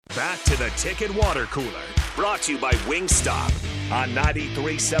Back to the Ticket Water Cooler, brought to you by Wingstop on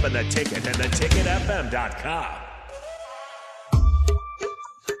 93.7 The Ticket and theticketfm.com.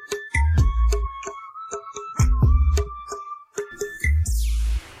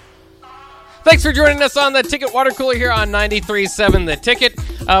 Thanks for joining us on the Ticket Water Cooler here on 93.7 The Ticket.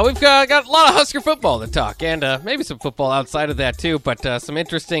 We've got a lot of Husker football to talk, and maybe some football outside of that too, but some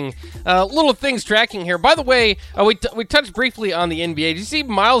interesting little things tracking here. By the way, we touched briefly on the NBA. Did you see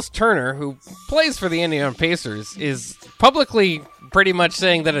Miles Turner, who plays for the Indiana Pacers, is publicly pretty much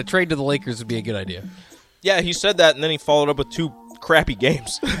saying that a trade to the Lakers would be a good idea? Yeah, he said that, and then he followed up with two crappy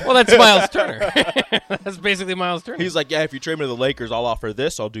games. Well, that's Miles Turner. That's basically Miles Turner. He's like, yeah, if you trade me to the Lakers, I'll offer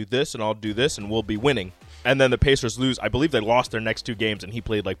this, I'll do this, and I'll do this, and we'll be winning. And then the Pacers lose. I believe they lost their next two games, and he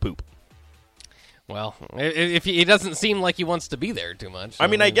played like poop. Well, if he doesn't seem like he wants to be there too much. I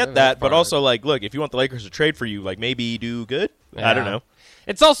mean, I get that, but also, like, look, if you want the Lakers to trade for you, like, maybe do good. Yeah. I don't know.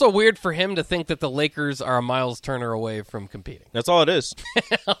 It's also weird for him to think that the Lakers are a Miles Turner away from competing. That's all it is.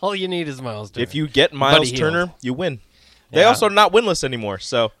 All you need is Miles Turner. If you get Miles Turner, you win. They also are not winless anymore,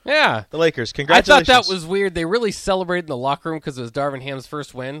 so yeah. The Lakers, congratulations. I thought that was weird. They really celebrated in the locker room because it was Darvin Ham's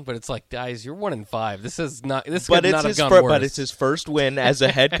first win, but it's like, guys, you're 1-5. This is not. This could not have gone worse. But it's his first win as a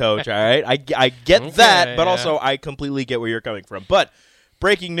head coach. All right, I get that, but also I completely get where you're coming from. But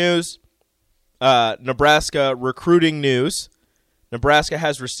breaking news: Nebraska recruiting news. Nebraska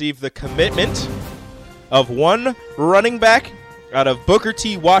has received the commitment of one running back out of Booker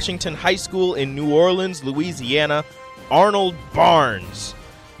T. Washington High School in New Orleans, Louisiana. Arnold Barnes,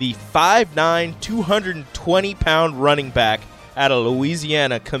 the 5'9", 220-pound running back out of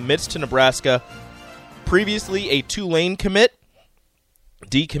Louisiana, commits to Nebraska. Previously a Tulane commit,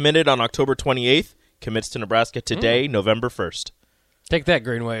 decommitted on October 28th, commits to Nebraska today, November 1st. Take that,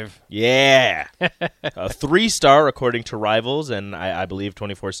 Green Wave. Yeah. A 3-star, according to Rivals, and I believe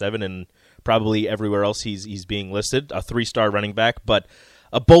 24/7, and probably everywhere else he's being listed. A 3-star running back, but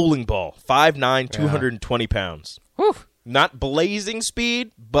a bowling ball, 5'9", 220 pounds. Whew. Not blazing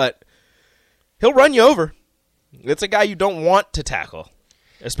speed, but he'll run you over. It's a guy you don't want to tackle,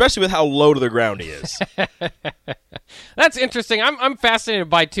 especially with how low to the ground he is. That's interesting. I'm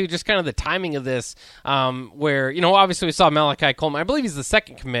fascinated by, too, just kind of the timing of this, where, obviously we saw Malachi Coleman. I believe he's the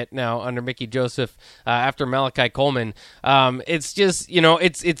second commit now under Mickey Joseph after Malachi Coleman. It's just,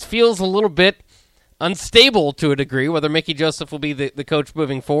 it feels a little bit unstable to a degree, whether Mickey Joseph will be the coach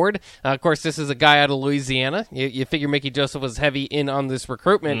moving forward. Of course, this is a guy out of Louisiana. You figure Mickey Joseph was heavy in on this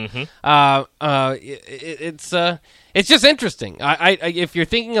recruitment. It's just interesting. If you're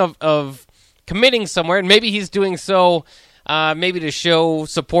thinking of committing somewhere, and maybe he's doing so maybe to show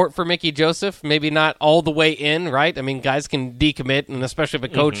support for Mickey Joseph, maybe not all the way in, right? I mean, guys can decommit, and especially if a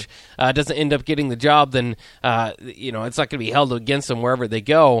coach doesn't end up getting the job, then it's not going to be held against them wherever they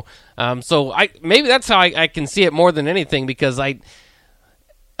go. So maybe that's how I can see it more than anything, because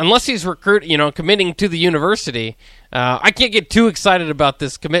unless he's committing to the university, I can't get too excited about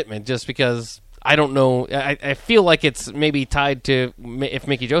this commitment just because I don't know. I feel like it's maybe tied to if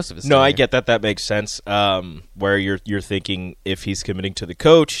Mickey Joseph is. No, I get that. That makes sense. Where you're thinking if he's committing to the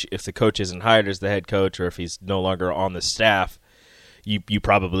coach, if the coach isn't hired as the head coach, or if he's no longer on the staff, you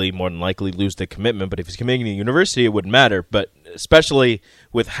probably more than likely lose the commitment. But if he's committing to the university, it wouldn't matter. But especially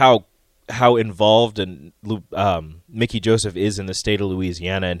with how involved and Mickey Joseph is in the state of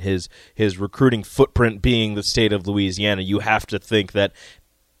Louisiana and his recruiting footprint being the state of Louisiana, you have to think that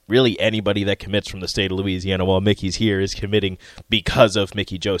really anybody that commits from the state of Louisiana while Mickey's here is committing because of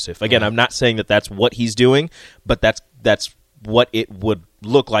Mickey Joseph. Again, I'm not saying that that's what he's doing, but that's what it would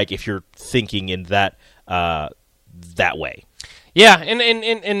look like if you're thinking in that way. Yeah, and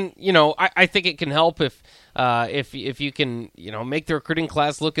I think it can help if you can make the recruiting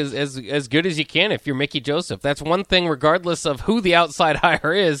class look as good as you can if you're Mickey Joseph. That's one thing, regardless of who the outside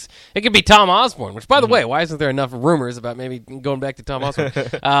hire is. It could be Tom Osborne, which, by the way, why isn't there enough rumors about maybe going back to Tom Osborne?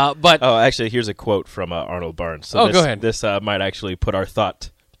 Actually, here's a quote from Arnold Barnes. So go ahead. This might actually put our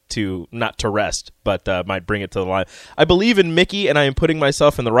thought not to rest, but might bring it to the line. I believe in Mickey, and I am putting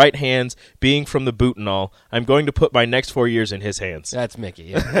myself in the right hands, being from the boot and all. I'm going to put my next 4 years in his hands. That's Mickey,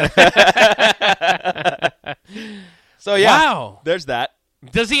 yeah. So, yeah, wow. There's that.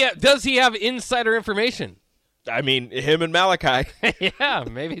 Does he have insider information? I mean, him and Malachi. Yeah,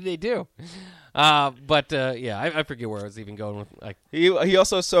 maybe they do. I forget where I was even going with. He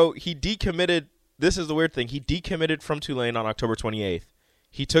also, he decommitted. This is the weird thing. He decommitted from Tulane on October 28th.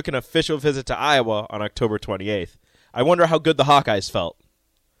 He took an official visit to Iowa on October 28th. I wonder how good the Hawkeyes felt.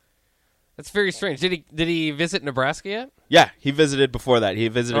 That's very strange. Did he visit Nebraska yet? Yeah, he visited before that. He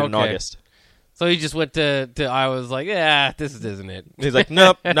visited in August. So he just went to Iowa. Was like, yeah, this isn't it. He's like,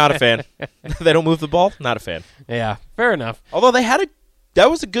 nope, not a fan. They don't move the ball. Not a fan. Yeah, fair enough. Although that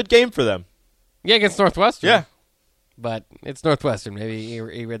was a good game for them. Yeah, against Northwestern. Yeah. But it's Northwestern. Maybe he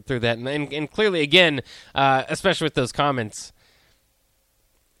read through that. And clearly, again, especially with those comments,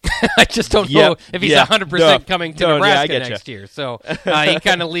 I just don't know if he's 100% coming to Nebraska next year. So he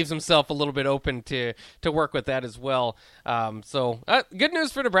kind of leaves himself a little bit open to work with that as well. Good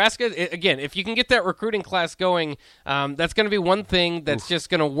news for Nebraska. Again, if you can get that recruiting class going, that's going to be one thing that's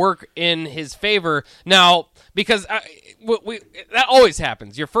just going to work in his favor. Now, because that always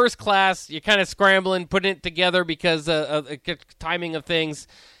happens. Your first class, you're kind of scrambling, putting it together because of the timing of things.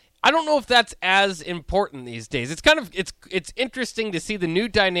 I don't know if that's as important these days. It's interesting to see the new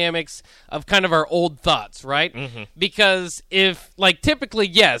dynamics of kind of our old thoughts, right? Mm-hmm. Because if typically,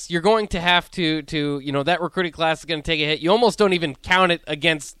 yes, you're going to have to that recruiting class is going to take a hit. You almost don't even count it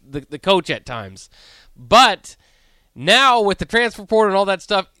against the coach at times. But now with the transfer portal and all that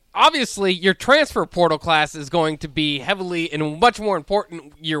stuff, obviously your transfer portal class is going to be heavily and much more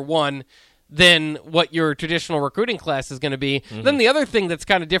important year one than what your traditional recruiting class is going to be. Mm-hmm. Then the other thing that's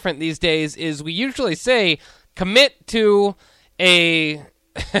kind of different these days is we usually say commit to a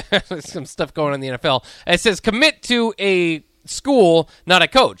some stuff going on in the NFL. It says commit to a school, not a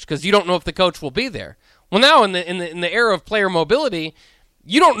coach, because you don't know if the coach will be there. Well, now in the era of player mobility,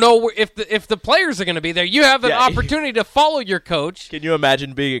 you don't know if the players are going to be there. You have an opportunity to follow your coach. Can you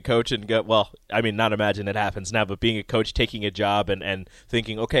imagine being a coach and not imagine it happens now, but being a coach taking a job and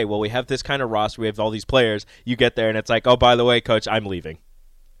thinking, okay, well, we have this kind of roster, we have all these players. You get there and it's like, oh, by the way, coach, I'm leaving.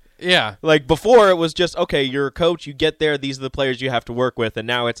 Yeah. Like before it was just, okay, you're a coach, you get there, these are the players you have to work with, and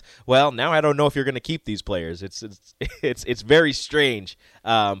now it's, well, now I don't know if you're going to keep these players. It's very strange,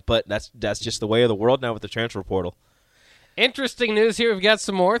 but that's just the way of the world now with the transfer portal. Interesting news here. We've got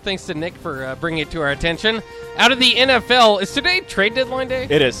some more. Thanks to Nick for bringing it to our attention. Out of the NFL, is today trade deadline day?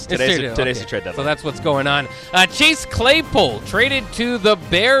 It is. Today's the trade deadline. So that's what's going on. Chase Claypool traded to the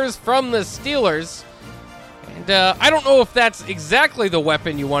Bears from the Steelers. And I don't know if that's exactly the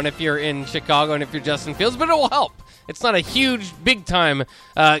weapon you want if you're in Chicago and if you're Justin Fields, but it will help. It's not a huge, big-time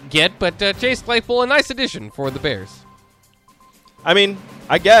get, but Chase Claypool, a nice addition for the Bears. I mean,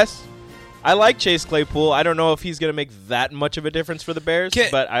 I guess. I like Chase Claypool. I don't know if he's going to make that much of a difference for the Bears,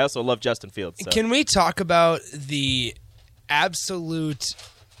 but I also love Justin Fields. So. Can we talk about the absolute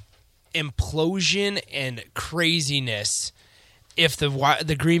implosion and craziness if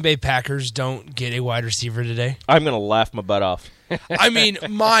the Green Bay Packers don't get a wide receiver today? I'm going to laugh my butt off. I mean,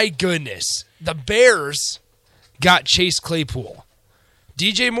 my goodness. The Bears got Chase Claypool.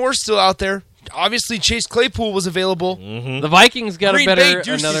 DJ Moore's still out there. Obviously, Chase Claypool was available. Mm-hmm. The Vikings got Green a better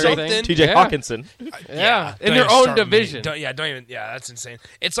Bay another thing. TJ Hawkinson. Yeah, in their own division. That's insane.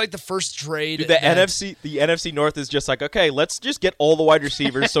 It's like the first trade. Dude, the NFC North is just like, okay, let's just get all the wide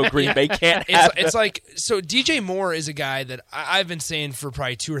receivers so Green Bay can't have It's like, so DJ Moore is a guy that I've been saying for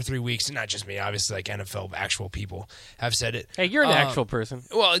probably 2 or 3 weeks, and not just me, obviously, like NFL actual people have said it. Hey, you're an actual person.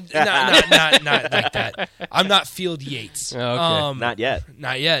 Well, not like that. I'm not Field Yates. Oh, okay. Not yet.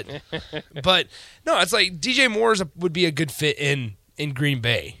 Not yet. But no, it's like DJ Moore would be a good fit in Green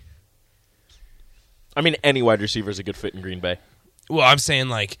Bay. I mean, any wide receiver is a good fit in Green Bay. Well, I'm saying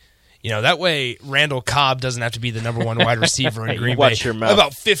that way Randall Cobb doesn't have to be the number one wide receiver in Green Bay. Watch your mouth.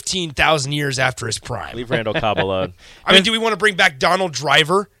 About 15,000 years after his prime. Leave Randall Cobb alone. I mean, do we want to bring back Donald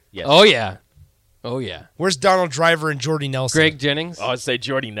Driver? Yes. Oh yeah. Where's Donald Driver and Jordy Nelson? Greg Jennings. Oh, I'd say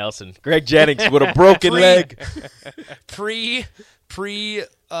Jordy Nelson. Greg Jennings with a broken leg. Pre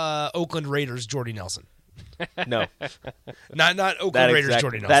Oakland Raiders Jordy Nelson. No. Not Oakland Raiders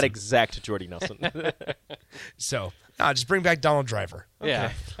Jordy Nelson. That exact Jordy Nelson. So, just bring back Donald Driver.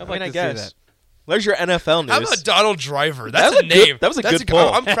 Yeah. I guess. There's your NFL news. How about Donald Driver? That's a name. That was a good pull.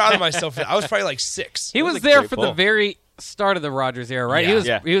 I'm proud of myself. I was probably like 6. He was there for the very start of the Rodgers era, right?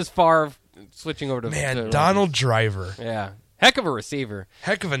 Yeah. He was far switching over to Donald Driver. Yeah. Heck of a receiver.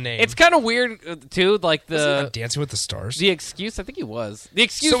 Heck of a name. It's kind of weird, too, like was he on Dancing with the Stars? The excuse, I think he was. The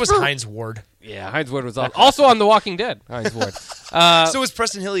excuse So was Hines Ward. Yeah, Hines Ward was also on The Walking Dead, Hines Ward. So was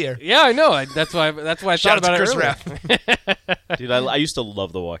Preston Hillier. Yeah, I know. That's why I thought about it earlier. Dude, I used to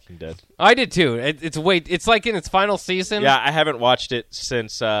love The Walking Dead. I did, too. It's like in its final season. Yeah, I haven't watched it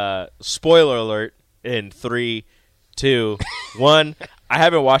since, spoiler alert, in 3, 2, 1. I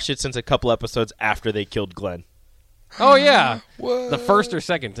haven't watched it since a couple episodes after they killed Glenn. Oh yeah, what? The first or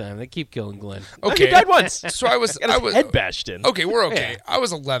second time they keep killing Glenn. Okay, he died once. So I was head bashed in. Okay, we're okay. Yeah. I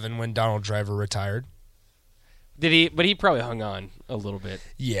was 11 when Donald Driver retired. Did he? But he probably hung on a little bit.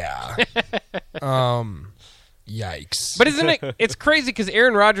 Yeah. Yikes. But isn't it? It's crazy because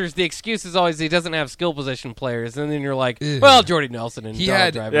Aaron Rodgers, the excuse is always he doesn't have skill position players, and then you're like, well, Jordy Nelson and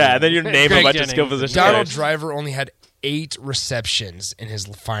Donald Driver. Yeah, and then you name a Greg bunch Jennings. of skill position Donald players. Driver only had 8 receptions in his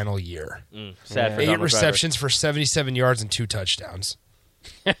final year. Sad for 8 Donald receptions for 77 yards and 2 touchdowns.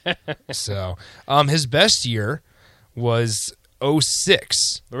 So, his best year was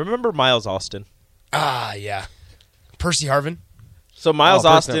 06. Driver. Remember Miles Austin? Ah, yeah. Percy Harvin. So Miles Oh,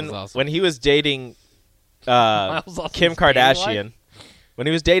 Percy Austin, was awesome. when he was dating Miles Austin's Kim dating Kardashian, life? when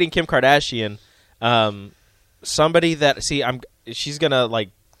he was dating Kim Kardashian, somebody that she's gonna like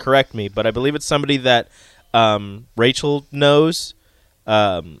correct me, but I believe it's somebody that Rachel knows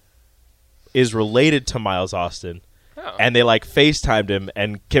is related to Miles Austin, and they like FaceTimed him,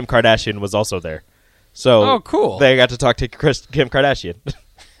 and Kim Kardashian was also there. So Oh, cool. They got to talk to Kim Kardashian.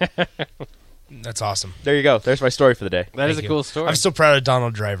 That's awesome. There you go. There's my story for the day. That is Thank a you. cool story. I'm still proud of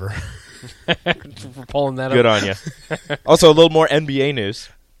Donald Driver. for pulling that Good up. on you. Also, a little more NBA news.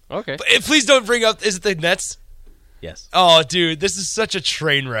 Okay. Please don't bring up, is it the Nets? Yes. Oh, dude, this is such a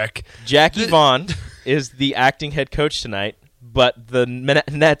train wreck. Jackie Vaughn is the acting head coach tonight, but the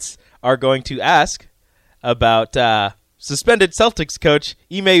Nets are going to ask about suspended Celtics coach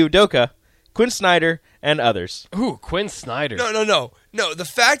Ime Udoka, Quinn Snyder, and others. Ooh, Quinn Snyder. No, the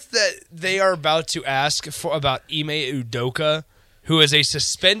fact that they are about to ask about Ime Udoka, who is a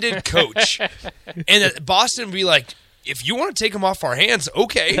suspended coach, and that Boston would be like, if you want to take him off our hands,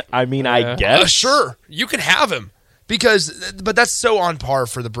 okay. I mean, I guess. Sure, you can have him. But that's so on par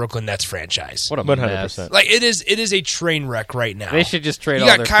for the Brooklyn Nets franchise. What a 100%. mess. Like it is a train wreck right now. They should just trade You all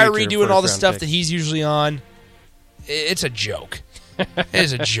got their Kyrie future doing all the first-round stuff picks. that he's usually on. It's a joke. It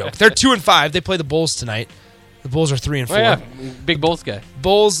is a joke. They're 2-5. They play the Bulls tonight. The Bulls are 3-4. Oh, yeah. Big Bulls guy.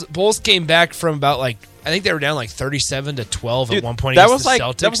 Bulls came back from about I think they were down 37-12 Dude, at one point that against was the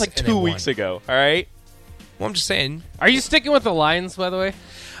Celtics. that was and they 2 won. weeks ago. All right. Well, I'm just saying. Are you sticking with the Lions, by the way?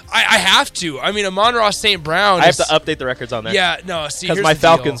 I have to. I mean, Amon-Ra St. Brown. I have to update the records on that. Yeah, no. See, because here's my the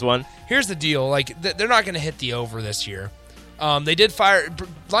deal. Falcons won. Here's the deal. They're not going to hit the over this year. They did fire.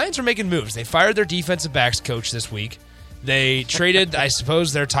 Lions are making moves. They fired their defensive backs coach this week. They traded, I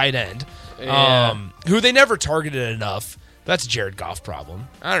suppose, their tight end, who they never targeted enough. That's a Jared Goff problem.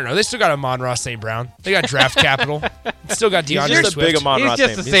 I don't know. They still got Amon-Ra St. Brown. They got draft capital. Still got DeAndre He's just Swift. a big Amon-Ra He's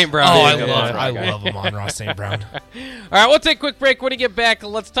just St. the same Brown. Oh, Big Amon-Ra I guy. love Amon-Ra St. Brown. All right, we'll take a quick break. When we get back,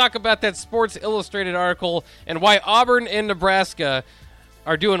 let's talk about that Sports Illustrated article and why Auburn and Nebraska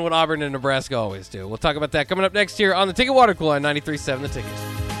are doing what Auburn and Nebraska always do. We'll talk about that coming up next here on the Ticket Water Cooler on 93.7 The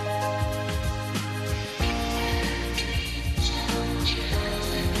Ticket.